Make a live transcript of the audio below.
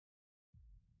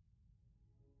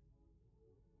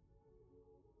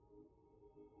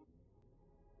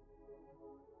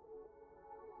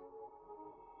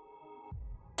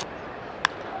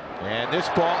And this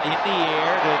ball in the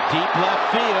air to deep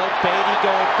left field. Beatty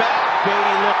going back.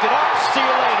 Beatty looking up. See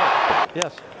you later.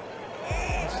 Yes.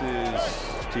 This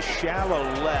is to shallow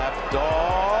left.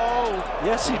 Dahl.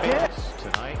 Yes, he did.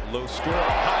 Tonight, low score.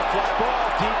 High fly ball.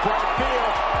 Deep right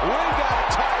field. We got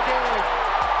a tie game.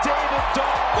 David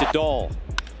Dahl. To Dahl.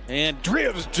 And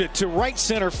dribs to right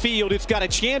center field. It's got a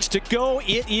chance to go.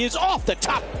 It is off the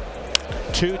top.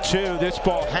 2-2. This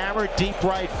ball hammered deep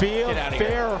right field.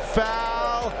 Fair or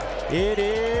foul. It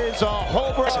is a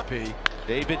home run.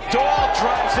 David Dahl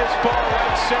drives this ball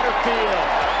right center field.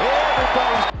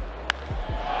 Everybody's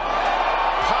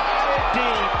high and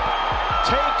deep.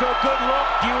 Take a good look.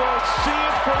 You won't see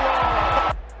it for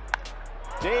long.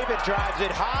 David drives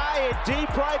it high and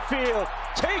deep right field.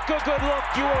 Take a good look.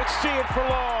 You won't see it for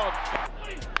long.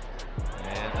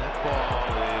 And that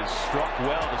ball is struck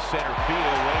well to center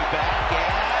field. Way back and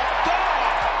gone.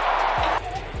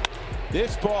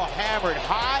 This ball hammered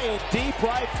high and deep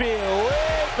right field.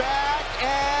 Way back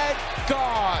and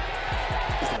gone.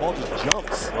 The ball just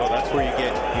jumps. Well, that's where you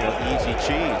get, easy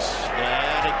cheese.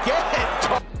 And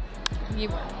again.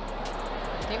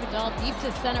 David Dahl deep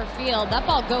to center field. That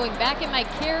ball going back, it might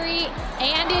carry,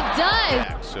 and it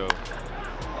does. So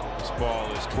this ball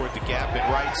is toward the gap in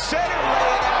right center.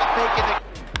 Lay it out, making the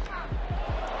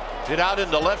hit out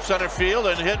into left center field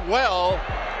and hit well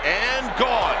and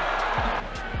gone.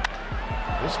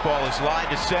 This ball is lined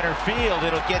to center field.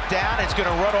 It'll get down. It's going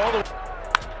to run all the way.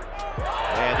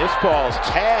 And this ball is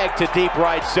tagged to deep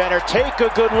right center. Take a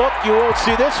good look. You won't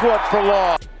see this one for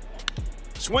long.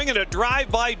 Swinging a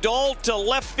drive by Dahl to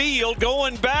left field,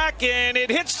 going back, and it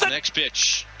hits the next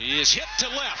pitch. He is hit to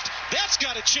left. That's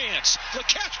got a chance.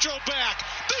 LeCastro back.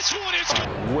 This one is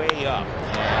way up.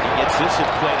 And he gets this in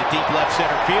play to deep left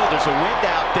center field. There's a wind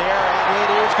out there, and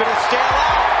it is going to sail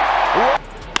out.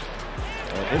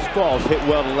 And this ball is hit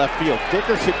well to left field.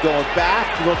 Dickerson going back,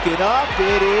 looking up.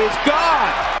 It is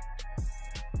gone.